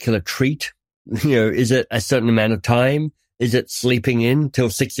a particular treat? Is it a certain amount of time? Is it sleeping in till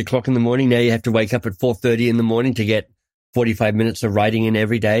 6 o'clock in the morning? Now you have to wake up at 4:30 in the morning to get 45 minutes of writing in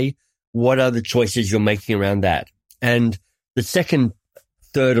every day. What are the choices you're making around that? And the second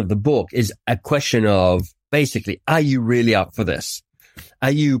third of the book is a question of basically, are you really up for this?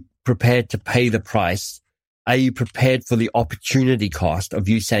 Are you prepared to pay the price? Are you prepared for the opportunity cost of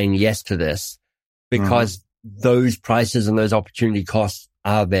you saying yes to this? Because those prices and those opportunity costs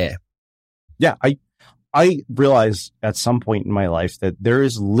are there. Yeah, I realized at some point in my life that there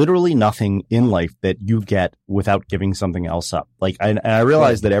is literally nothing in life that you get without giving something else up. And I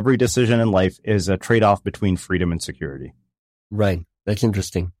realized that every decision in life is a trade-off between freedom and security. Right. That's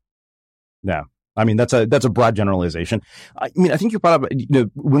interesting. Yeah. I mean, that's a broad generalization. I think you brought up,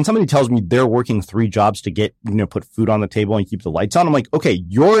 when somebody tells me they're working 3 jobs to get, put food on the table and keep the lights on, I'm like, okay,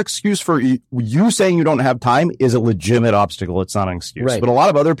 your excuse for you saying you don't have time is a legitimate obstacle. It's not an excuse. Right. But a lot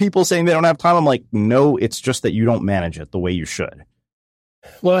of other people saying they don't have time, I'm like, no, it's just that you don't manage it the way you should.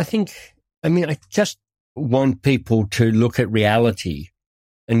 Well, I just want people to look at reality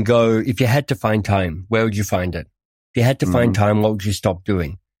and go, if you had to find time, where would you find it? If you had to find time, what would you stop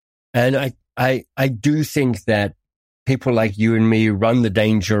doing? And I do think that people like you and me run the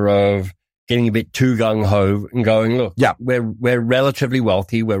danger of getting a bit too gung-ho and going, look, we're relatively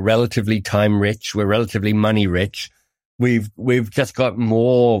wealthy. We're relatively time rich. We're relatively money rich. We've just got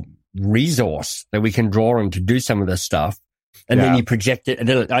more resource that we can draw on to do some of this stuff. And then you project it. And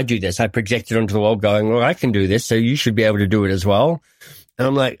then I do this. I project it onto the world going, well, I can do this. So you should be able to do it as well. And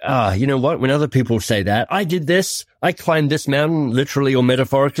I'm like, you know what? When other people say that, I did this, I climbed this mountain, literally or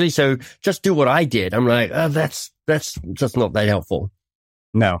metaphorically. So just do what I did. I'm like, that's just not that helpful.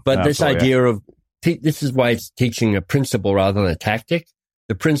 No. But this idea of, this is why it's teaching a principle rather than a tactic.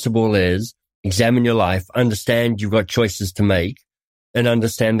 The principle is examine your life, understand you've got choices to make, and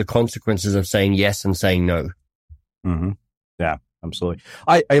understand the consequences of saying yes and saying no. Mm-hmm. Yeah. Absolutely.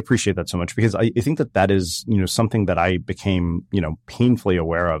 I appreciate that so much because I think that is, something that I became, painfully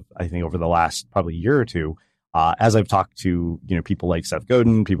aware of, I think, over the last probably year or two, as I've talked to, people like Seth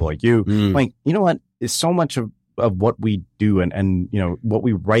Godin, people like you, like, you know what, is so much of what we do and, what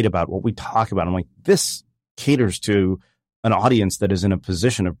we write about, what we talk about. I'm like, this caters to an audience that is in a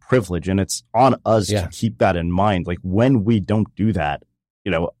position of privilege, and it's on us to keep that in mind. Like when we don't do that,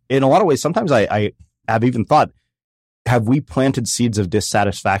 in a lot of ways, sometimes I have even thought, have we planted seeds of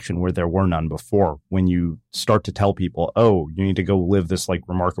dissatisfaction where there were none before? When you start to tell people, oh, you need to go live this like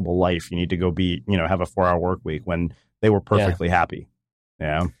remarkable life. You need to go be, have a 4-hour work week when they were perfectly happy.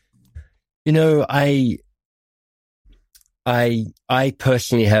 Yeah. I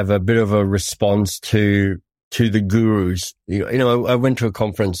personally have a bit of a response to the gurus. I went to a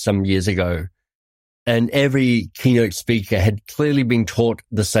conference some years ago and every keynote speaker had clearly been taught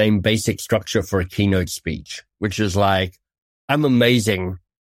the same basic structure for a keynote speech, which is like, I'm amazing,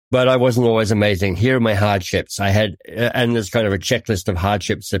 but I wasn't always amazing. Here are my hardships. And there's kind of a checklist of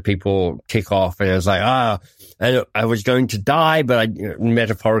hardships that people tick off. And I was like, and I was going to die, but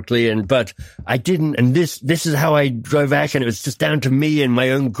metaphorically, but I didn't. And this is how I drove back. And it was just down to me and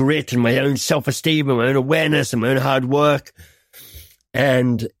my own grit and my own self-esteem and my own awareness and my own hard work.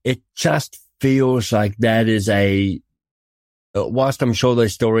 And it just feels like that is whilst I'm sure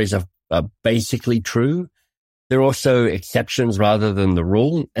those stories are basically true, they're also exceptions rather than the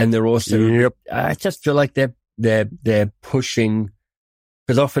rule. And they're also, I just feel like they're pushing,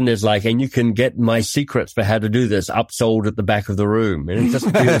 because often there's like, and you can get my secrets for how to do this upsold at the back of the room. And it just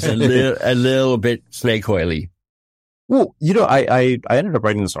feels a little bit snake oily. Well, I ended up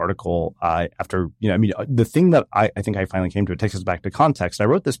writing this article after, the thing that I think I finally came to, it takes us back to context. I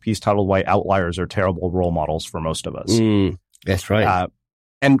wrote this piece titled Why Outliers Are Terrible Role Models for Most of Us. That's right.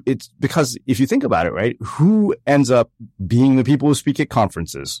 And it's because if you think about it, right, who ends up being the people who speak at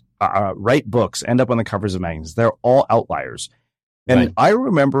conferences, write books, end up on the covers of magazines? They're all outliers. And Right. I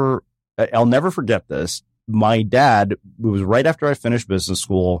remember, I'll never forget this. My dad, it was right after I finished business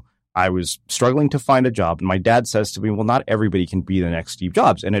school. I was struggling to find a job. And my dad says to me, well, not everybody can be the next Steve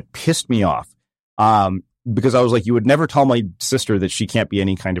Jobs. And it pissed me off because I was like, you would never tell my sister that she can't be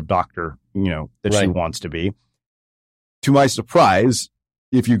any kind of doctor, that she Right. wants to be. To my surprise,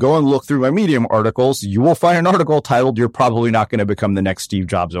 if you go and look through my Medium articles, you will find an article titled, You're Probably Not going to Become the Next Steve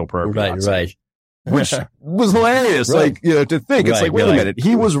Jobs, Oprah. Or Beyonce," Right. which was hilarious. Right. Like, to think, it's Right, like, wait a minute,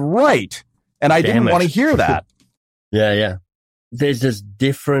 he was right. And I didn't want to hear that. Yeah. There's this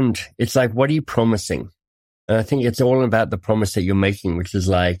different, it's like, what are you promising? And I think it's all about the promise that you're making, which is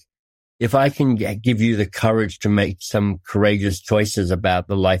like, if I can give you the courage to make some courageous choices about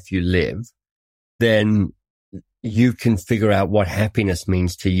the life you live, then you can figure out what happiness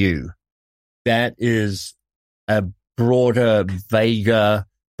means to you. That is a broader, vaguer,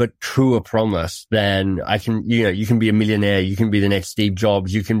 but truer promise than you can be a millionaire, you can be the next Steve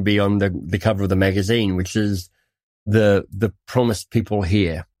Jobs, you can be on the cover of the magazine, which is the promise people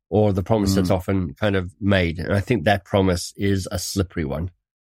hear, or the promise that's often kind of made. And I think that promise is a slippery one.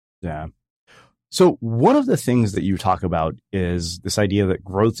 Yeah. So one of the things that you talk about is this idea that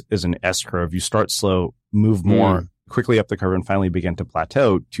growth is an S curve. You start slow, move more quickly up the curve, and finally begin to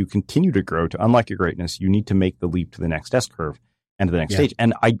plateau. To continue to grow, to unlock your greatness, you need to make the leap to the next S curve and to the next stage.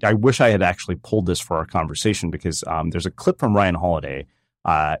 And I wish I had actually pulled this for our conversation, because there's a clip from Ryan Holiday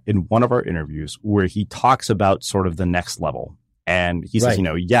in one of our interviews where he talks about sort of the next level. And he says,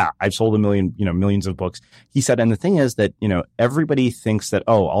 I've sold millions of books. He said, and the thing is that, everybody thinks that,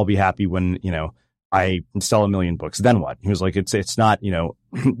 I'll be happy when, I sell 1 million books. Then what? He was like, it's not,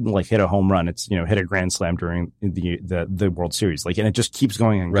 like hit a home run. It's, hit a grand slam during the World Series. Like, and it just keeps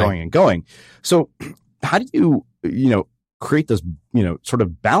going and going and going. So how do you, create this, sort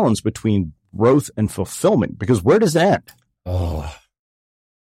of balance between growth and fulfillment? Because where does it end? Oh,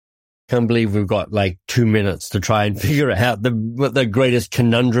 can't believe we've got like 2 minutes to try and figure out what the greatest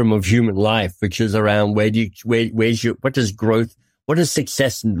conundrum of human life, which is around what does growth, what does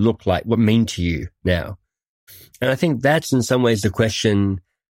success look like? What mean to you now? And I think that's in some ways the question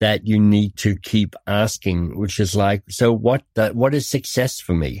that you need to keep asking, which is like, so what is success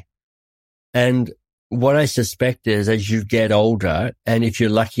for me? And what I suspect is, as you get older, and if you're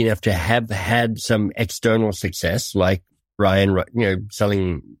lucky enough to have had some external success, like Ryan,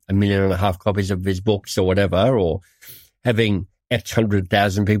 selling 1.5 million copies of his books or whatever, or having X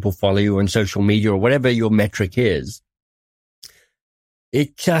 100,000 people follow you on social media or whatever your metric is,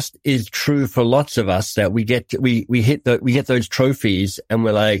 it just is true for lots of us that we get those trophies and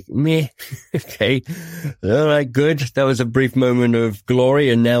we're like, meh, okay, all right, good. That was a brief moment of glory,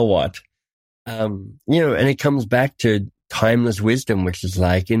 and now what? And it comes back to timeless wisdom, which is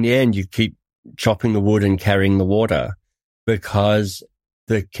like, in the end, you keep chopping the wood and carrying the water, because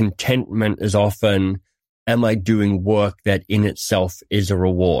the contentment is often, am I doing work that in itself is a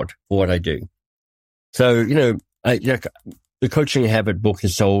reward for what I do? So, the Coaching Habit book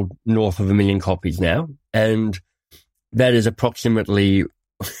has sold north of 1 million copies now, and that is approximately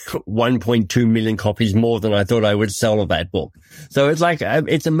 1.2 million copies more than I thought I would sell of that book. So it's like,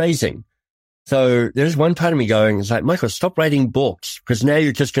 it's amazing. So there's one part of me going, it's like, Michael, stop writing books, because now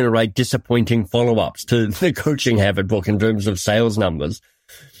you're just going to write disappointing follow-ups to the Coaching Habit book in terms of sales numbers.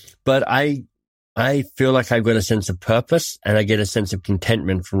 But I feel like I've got a sense of purpose, and I get a sense of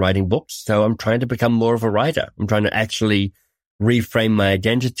contentment from writing books. So I'm trying to become more of a writer. I'm trying to actually reframe my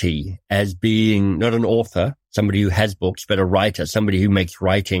identity as being not an author, somebody who has books, but a writer, somebody who makes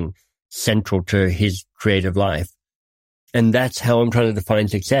writing central to his creative life. And that's how I'm trying to define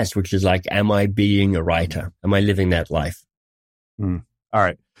success, which is like, am I being a writer? Am I living that life? All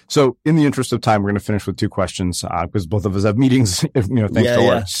right. So in the interest of time, we're going to finish with 2 questions because both of us have meetings, thanks to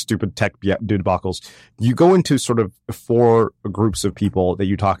our stupid tech debacles. You go into sort of 4 groups of people that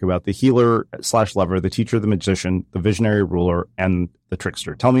you talk about: the healer / lover, the teacher, the magician, the visionary ruler, and the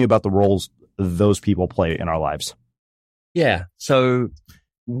trickster. Tell me about the roles those people play in our lives. Yeah. So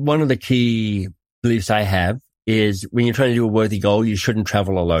one of the key beliefs I have is when you're trying to do a worthy goal, you shouldn't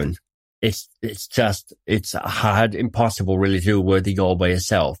travel alone. It's hard, impossible really to do a worthy goal by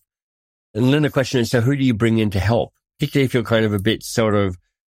yourself. And then the question is, so who do you bring in to help? Particularly if you're kind of a bit sort of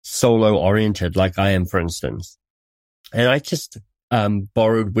solo oriented, like I am, for instance. And I just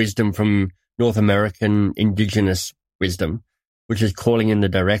borrowed wisdom from North American indigenous wisdom, which is calling in the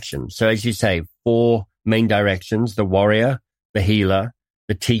direction. So as you say, 4 main directions: the warrior, the healer,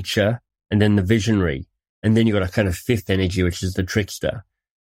 the teacher, and then the visionary. And then you've got a kind of 5th energy, which is the trickster.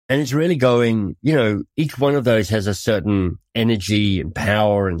 And it's really going, each one of those has a certain energy and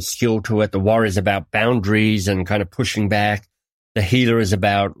power and skill to it. The warrior is about boundaries and kind of pushing back. The healer is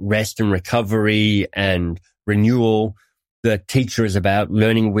about rest and recovery and renewal. The teacher is about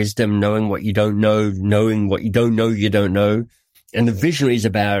learning wisdom, knowing what you don't know, knowing what you don't know you don't know. And the visionary is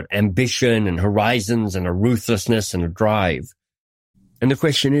about ambition and horizons and a ruthlessness and a drive. And the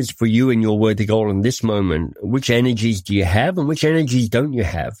question is, for you and your worthy goal in this moment, which energies do you have and which energies don't you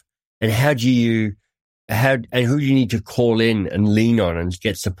have? And who do you need to call in and lean on and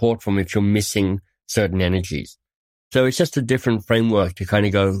get support from if you're missing certain energies? So it's just a different framework to kind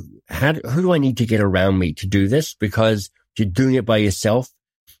of go, who do I need to get around me to do this? Because if you're doing it by yourself,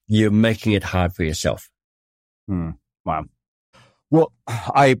 you're making it hard for yourself. Wow. Well,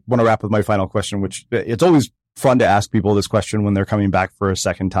 I want to wrap with my final question, which it's always fun to ask people this question when they're coming back for a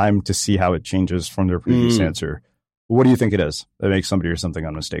second time to see how it changes from their previous answer. What do you think it is that makes somebody or something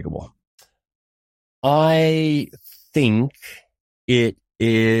unmistakable? I think it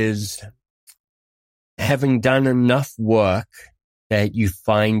is having done enough work that you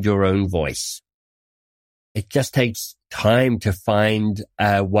find your own voice. It just takes time to find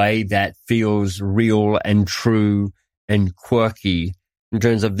a way that feels real and true and quirky in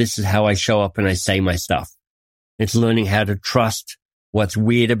terms of this is how I show up and I say my stuff. It's learning how to trust what's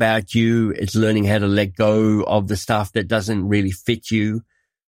weird about you. It's learning how to let go of the stuff that doesn't really fit you.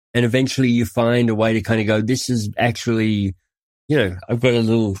 And eventually you find a way to kind of go, this is actually, I've got a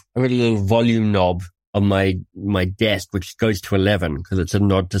little volume knob on my desk, which goes to 11 because it's a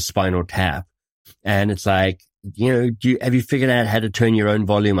nod to Spinal Tap. And it's like, have you figured out how to turn your own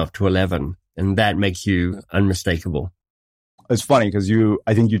volume up to 11? And that makes you unmistakable. It's funny because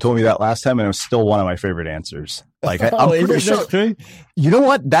I think you told me that last time and it was still one of my favorite answers. Like, I'm pretty sure. True? You know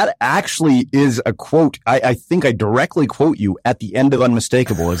what? That actually is a quote. I think I directly quote you at the end of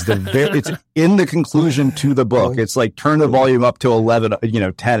Unmistakable. It's in the conclusion to the book. It's like, turn the volume up to 11,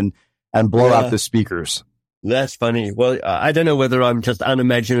 10 and blow out the speakers. That's funny. Well, I don't know whether I'm just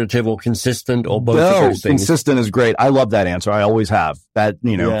unimaginative or consistent or both of those things. Consistent is great. I love that answer. I always have. That,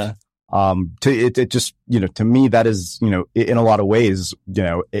 to me, that is, in a lot of ways,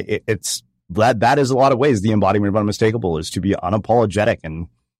 it's that is a lot of ways the embodiment of Unmistakable is to be unapologetic and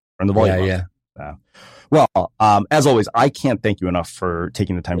turn the volume up. Well, as always, I can't thank you enough for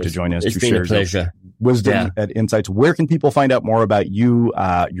taking the time to join us. It's been a pleasure. Wisdom and insights. Where can people find out more about you,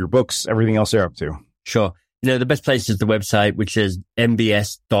 your books, everything else they're up to? Sure. The best place is the website, which is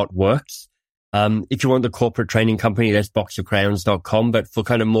mbs.works. If you want the corporate training company, that's boxofcrowns.com. But for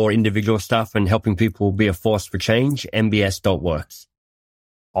kind of more individual stuff and helping people be a force for change, mbs.works.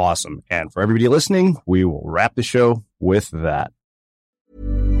 Awesome. And for everybody listening, we will wrap the show with that.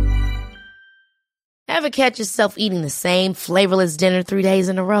 Ever catch yourself eating the same flavorless dinner 3 days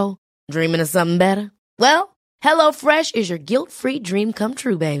in a row? Dreaming of something better? Well, HelloFresh is your guilt-free dream come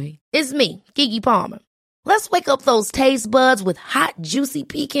true, baby. It's me, Keke Palmer. Let's wake up those taste buds with hot, juicy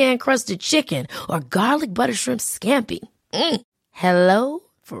pecan-crusted chicken or garlic butter shrimp scampi. Hello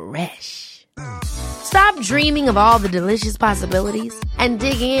Fresh. Stop dreaming of all the delicious possibilities and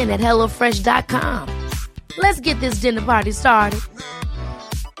dig in at HelloFresh.com. Let's get this dinner party started.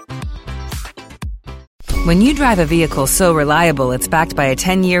 When you drive a vehicle so reliable it's backed by a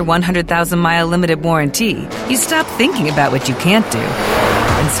 10-year, 100,000-mile limited warranty, you stop thinking about what you can't do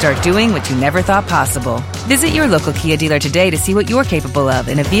and start doing what you never thought possible. Visit your local Kia dealer today to see what you're capable of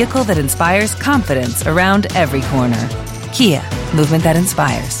in a vehicle that inspires confidence around every corner. Kia, movement that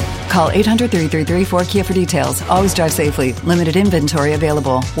inspires. Call 800-333-4KIA for details. Always drive safely. Limited inventory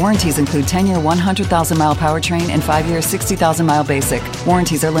available. Warranties include 10-year 100,000-mile powertrain and 5-year 60,000-mile basic.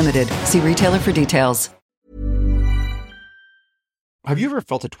 Warranties are limited. See retailer for details. Have you ever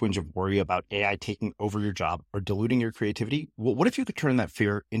felt a twinge of worry about AI taking over your job or diluting your creativity? Well, what if you could turn that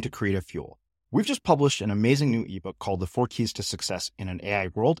fear into creative fuel? We've just published an amazing new ebook called The 4 Keys to Success in an AI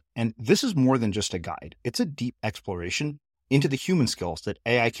World, and this is more than just a guide. It's a deep exploration into the human skills that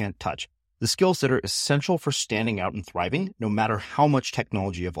AI can't touch, the skills that are essential for standing out and thriving no matter how much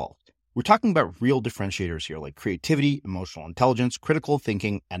technology evolved. We're talking about real differentiators here like creativity, emotional intelligence, critical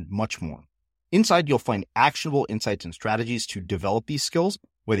thinking, and much more. Inside, you'll find actionable insights and strategies to develop these skills,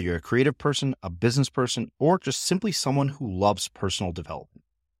 whether you're a creative person, a business person, or just simply someone who loves personal development.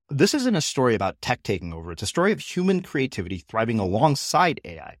 This isn't a story about tech taking over. It's a story of human creativity thriving alongside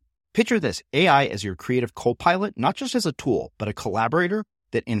AI. Picture this, AI as your creative co-pilot, not just as a tool, but a collaborator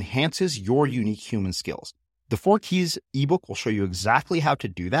that enhances your unique human skills. The 4 Keys ebook will show you exactly how to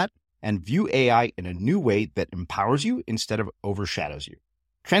do that and view AI in a new way that empowers you instead of overshadows you.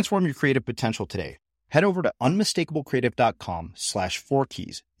 Transform your creative potential today. Head over to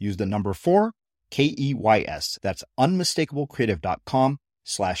unmistakablecreative.com/4keys. Use the number 4, KEYS. That's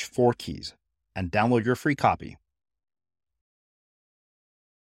unmistakablecreative.com/4keys and download your free copy.